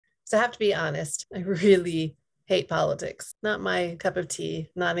So I have to be honest, I really hate politics. Not my cup of tea,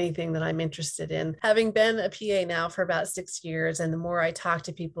 not anything that I'm interested in. Having been a PA now for about 6 years, and the more I talk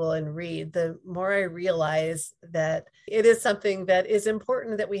to people and read, the more I realize that it is something that is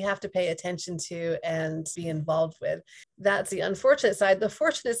important that we have to pay attention to and be involved with. That's the unfortunate side. The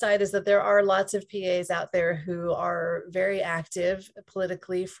fortunate side is that there are lots of PAs out there who are very active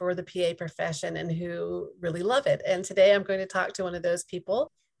politically for the PA profession and who really love it. And today I'm going to talk to one of those people.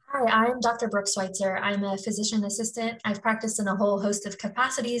 Hi, I'm Dr. Brooke Schweitzer. I'm a physician assistant. I've practiced in a whole host of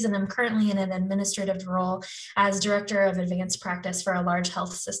capacities, and I'm currently in an administrative role as director of advanced practice for a large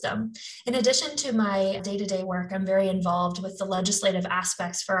health system. In addition to my day-to-day work, I'm very involved with the legislative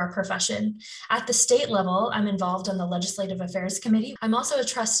aspects for our profession. At the state level, I'm involved on the Legislative Affairs Committee. I'm also a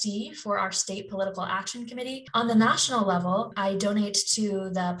trustee for our state political action committee. On the national level, I donate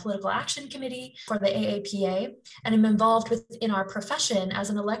to the political action committee for the AAPA, and I'm involved within our profession as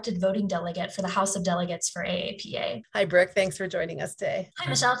an elected voting delegate for the House of Delegates for AAPA. Hi, Brooke. Thanks for joining us today. Hi,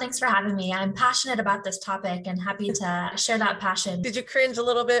 Michelle. Thanks for having me. I'm passionate about this topic and happy to share that passion. Did you cringe a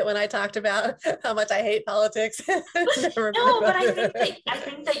little bit when I talked about how much I hate politics? No, but I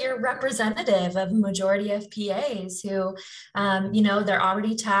think that you're representative of a majority of PAs who, they're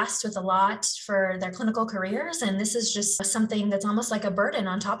already tasked with a lot for their clinical careers. And this is just something that's almost like a burden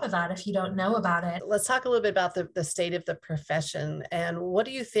on top of that if you don't know about it. Let's talk a little bit about the state of the profession. And what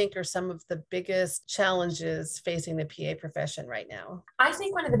do you think are some of the biggest challenges facing the PA profession right now? I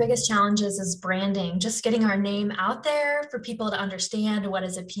think one of the biggest challenges is branding, just getting our name out there for people to understand what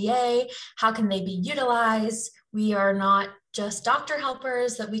is a PA, how can they be utilized. We are not just doctor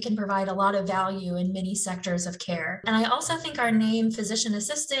helpers, that we can provide a lot of value in many sectors of care. And I also think our name, physician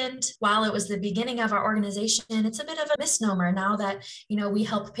assistant, while it was the beginning of our organization, it's a bit of a misnomer now that, we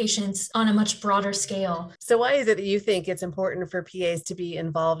help patients on a much broader scale. So why is it that you think it's important for PAs to be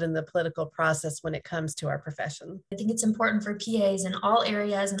involved in the political process when it comes to our profession? I think it's important for PAs in all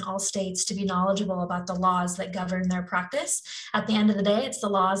areas and all states to be knowledgeable about the laws that govern their practice. At the end of the day, it's the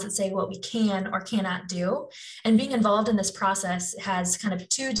laws that say what we can or cannot do. And being involved in this process has kind of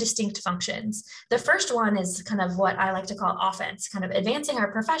two distinct functions. The first one is kind of what I like to call offense, kind of advancing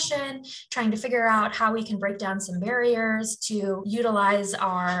our profession, trying to figure out how we can break down some barriers to utilize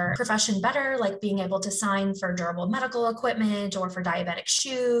our profession better, like being able to sign for durable medical equipment or for diabetic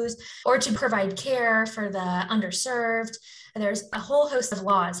shoes, or to provide care for the underserved. There's a whole host of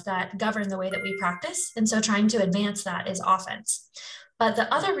laws that govern the way that we practice. And so trying to advance that is offense. But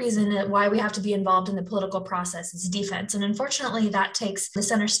the other reason why we have to be involved in the political process is defense. And unfortunately, that takes the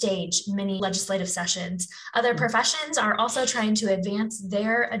center stage in many legislative sessions. Other professions are also trying to advance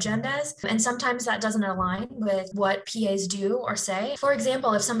their agendas. And sometimes that doesn't align with what PAs do or say. For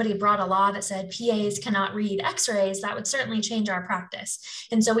example, if somebody brought a law that said PAs cannot read x-rays, that would certainly change our practice.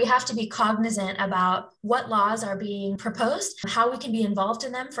 And so we have to be cognizant about what laws are being proposed, how we can be involved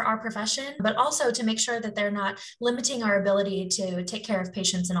in them for our profession, but also to make sure that they're not limiting our ability to take care of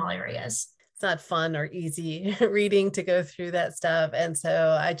patients in all areas. It's not fun or easy reading to go through that stuff. And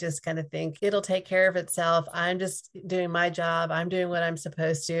so I just kind of think it'll take care of itself. I'm just doing my job. I'm doing what I'm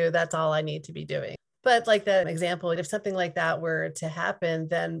supposed to. That's all I need to be doing. But like that example, if something like that were to happen,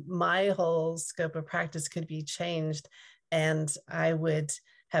 then my whole scope of practice could be changed and I would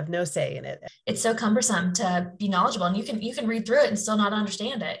have no say in it. It's so cumbersome to be knowledgeable, and you can read through it and still not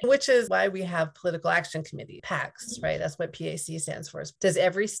understand it. Which is why we have Political Action Committee, PACS, right? That's what PAC stands for. Does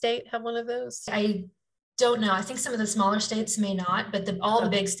every state have one of those? I don't know. I think some of the smaller states may not, but all the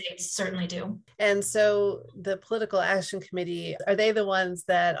big states certainly do. And so the Political Action Committee, are they the ones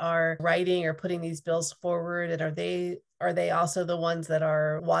that are writing or putting these bills forward? And are they also the ones that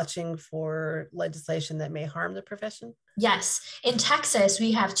are watching for legislation that may harm the profession? Yes. In Texas,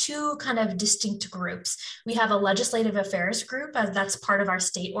 we have two kind of distinct groups. We have a legislative affairs group, that's part of our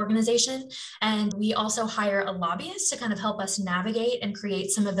state organization. And we also hire a lobbyist to kind of help us navigate and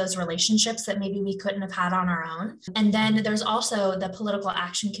create some of those relationships that maybe we couldn't have had on our own. And then there's also the Political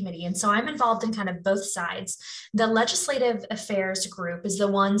Action Committee. And so I'm involved in kind of both sides. The legislative affairs group is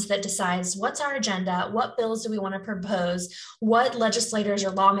the ones that decides what's our agenda, what bills do we want to propose, what legislators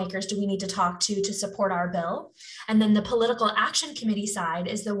or lawmakers do we need to talk to support our bill. And then the Political Action Committee side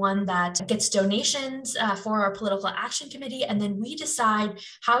is the one that gets donations for our Political Action Committee. And then we decide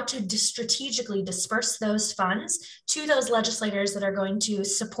how to strategically disperse those funds to those legislators that are going to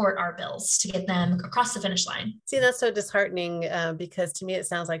support our bills to get them across the finish line. See, that's so disheartening because to me, it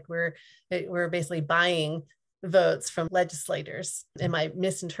sounds like we're basically buying votes from legislators. Am I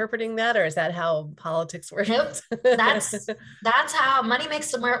misinterpreting that, or is that how politics works? Nope. That's how money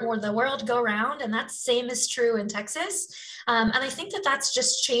makes the world go round, and that's same is true in Texas. And I think that that's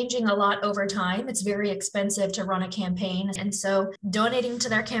just changing a lot over time. It's very expensive to run a campaign, and so donating to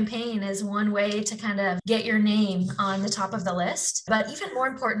their campaign is one way to kind of get your name on the top of the list. But even more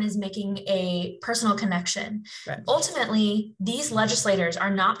important is making a personal connection. Right. Ultimately, these legislators are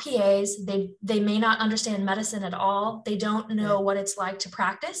not PAs. They may not understand medicine at all. They don't know what it's like to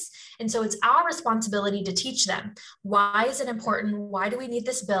practice, and so it's our responsibility to teach them. Why is it important? Why do we need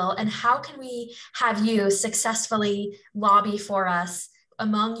this bill? And how can we have you successfully lobby for us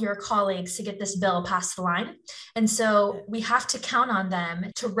among your colleagues to get this bill past the line? And so we have to count on them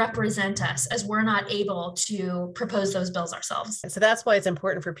to represent us, as we're not able to propose those bills ourselves. So that's why it's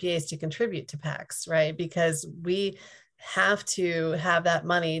important for PAs to contribute to PACS, right? Because we have to have that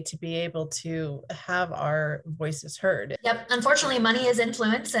money to be able to have our voices heard. Yep. Unfortunately, money is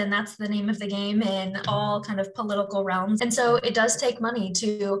influence, and that's the name of the game in all kind of political realms. And so it does take money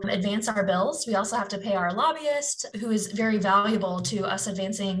to advance our bills. We also have to pay our lobbyist, who is very valuable to us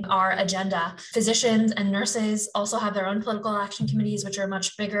advancing our agenda. Physicians and nurses also have their own political action committees, which are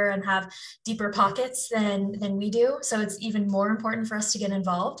much bigger and have deeper pockets than we do. So it's even more important for us to get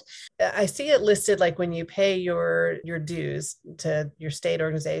involved. I see it listed like when you pay your dues to your state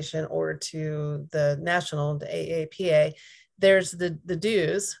organization or to the national, the AAPA, there's the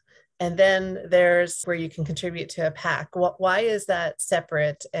dues, and then there's where you can contribute to a PAC. Why is that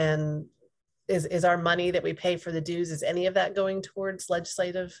separate? And is our money that we pay for the dues, is any of that going towards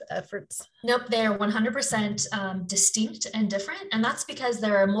legislative efforts? Nope, they're 100% distinct and different. And that's because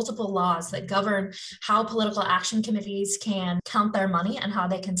there are multiple laws that govern how political action committees can count their money and how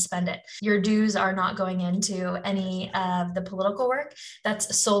they can spend it. Your dues are not going into any of the political work.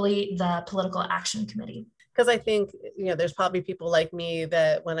 That's solely the political action committee. Because I think, there's probably people like me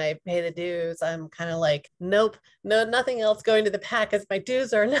that when I pay the dues, I'm kind of like, nope, no, nothing else going to the PAC as my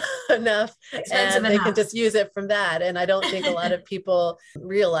dues are enough. And they can just use it from that. And I don't think a lot of people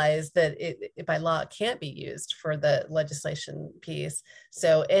realize that it by law, it can't be used for the legislation piece.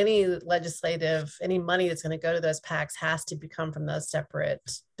 So any money that's going to go to those PACs has to come from those separate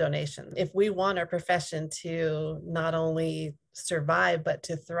donations. If we want our profession to not only survive, but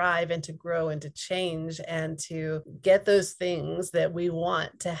to thrive and to grow and to change and to get those things that we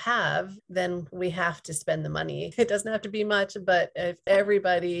want to have, then we have to spend the money. It doesn't have to be much, but if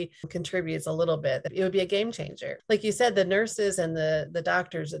everybody contributes a little bit, it would be a game changer. Like you said, the nurses and the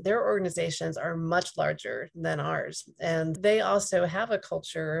doctors, their organizations are much larger than ours. And they also have a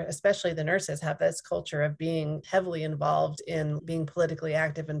culture, especially the nurses have this culture of being heavily involved in being politically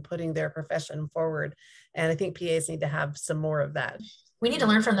active and putting their profession forward. And I think PAs need to have some more of that. We need to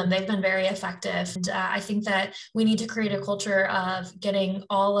learn from them. They've been very effective. And I think that we need to create a culture of getting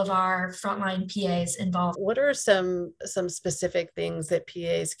all of our frontline PAs involved. What are some specific things that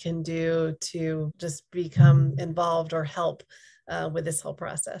PAs can do to just become involved or help with this whole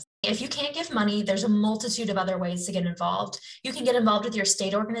process? If you can't give money, there's a multitude of other ways to get involved. You can get involved with your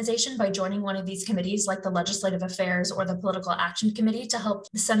state organization by joining one of these committees like the Legislative Affairs or the Political Action Committee to help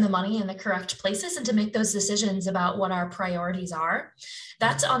send the money in the correct places and to make those decisions about what our priorities are.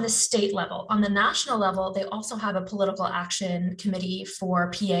 That's on the state level. On the national level, they also have a Political Action Committee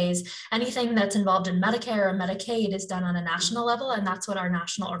for PAs. Anything that's involved in Medicare or Medicaid is done on a national level, and that's what our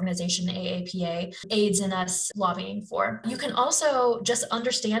national organization, AAPA, aids in us lobbying for. You can also just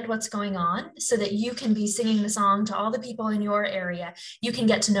understand what's going on so that you can be singing the song to all the people in your area. You can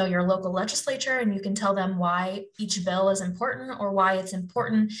get to know your local legislature and you can tell them why each bill is important or why it's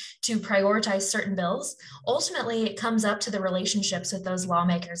important to prioritize certain bills. Ultimately, it comes up to the relationships with those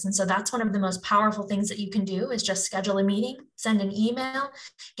lawmakers. And so that's one of the most powerful things that you can do is just schedule a meeting, send an email,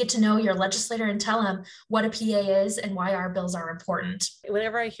 get to know your legislator and tell them what a PA is and why our bills are important.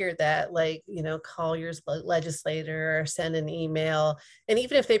 Whenever I hear that, call your legislator or send an email, and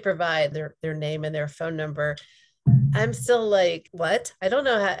even if they provide their name and their phone number, I'm still like, what? I don't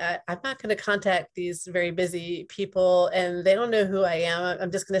know how. I'm not going to contact these very busy people and they don't know who I am.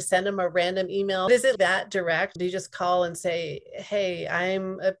 I'm just going to send them a random email. Is it that direct? Do you just call and say, hey,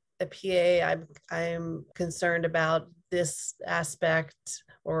 I'm a PA. I'm concerned about this aspect.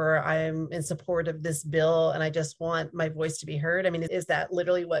 or I'm in support of this bill and I just want my voice to be heard. I mean, is that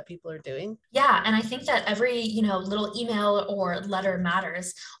literally what people are doing? Yeah, and I think that every, little email or letter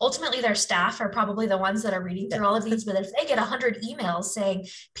matters. Ultimately, their staff are probably the ones that are reading Yeah. through all of these, but if they get 100 emails saying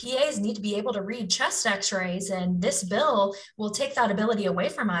PAs need to be able to read chest x-rays and this bill will take that ability away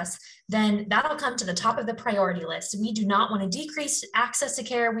from us, then that'll come to the top of the priority list. We do not want to decrease access to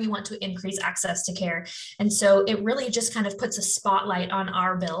care. We want to increase access to care. And so it really just kind of puts a spotlight on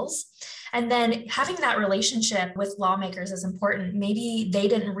our bills. And then having that relationship with lawmakers is important. Maybe they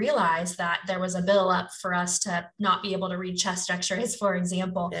didn't realize that there was a bill up for us to not be able to read chest x-rays, for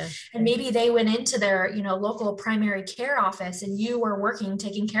example. Yeah. And maybe they went into their, local primary care office and you were working,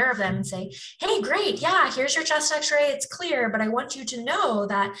 taking care of them and say, hey, great. Yeah, here's your chest x-ray. It's clear, but I want you to know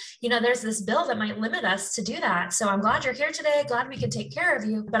that, there's this bill that might limit us to do that. So I'm glad you're here today. Glad we could take care of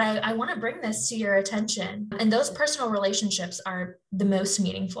you. But I want to bring this to your attention. And those personal relationships are the most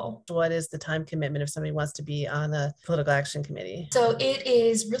meaningful. What is the time commitment if somebody wants to be on a political action committee? So it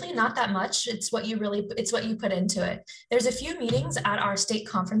is really not that much. It's what you put into it. There's a few meetings at our state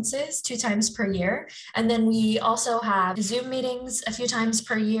conferences 2 times per year. And then we also have Zoom meetings a few times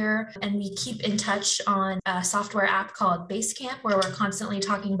per year. And we keep in touch on a software app called Basecamp, where we're constantly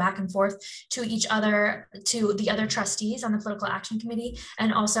talking back and forth to each other, to the other trustees on the political action committee,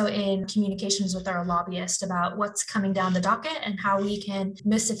 and also in communications with our lobbyist about what's coming down the docket and how we can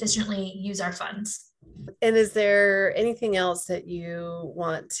most efficiently use our funds. And is there anything else that you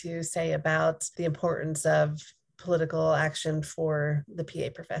want to say about the importance of political action for the PA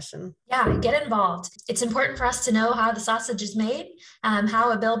profession? Yeah, get involved. It's important for us to know how the sausage is made,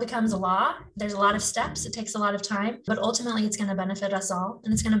 how a bill becomes a law. There's a lot of steps. It takes a lot of time, but ultimately it's going to benefit us all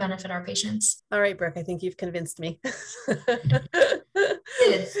and it's going to benefit our patients. All right, Brooke, I think you've convinced me.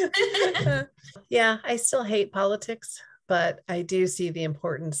 Yeah, I still hate politics, but I do see the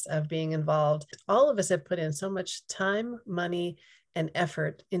importance of being involved. All of us have put in so much time, money, and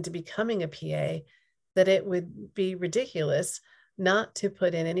effort into becoming a PA that it would be ridiculous not to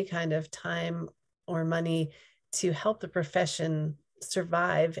put in any kind of time or money to help the profession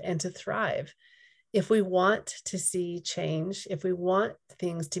survive and to thrive. If we want to see change, if we want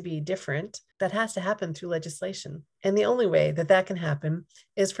things to be different, that has to happen through legislation. And the only way that that can happen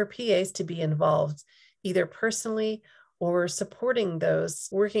is for PAs to be involved, either personally or supporting those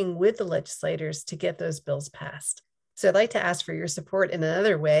working with the legislators to get those bills passed. So I'd like to ask for your support in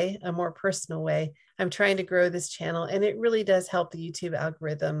another way, a more personal way. I'm trying to grow this channel, and it really does help the YouTube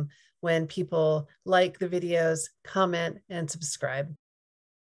algorithm when people like the videos, comment, and subscribe.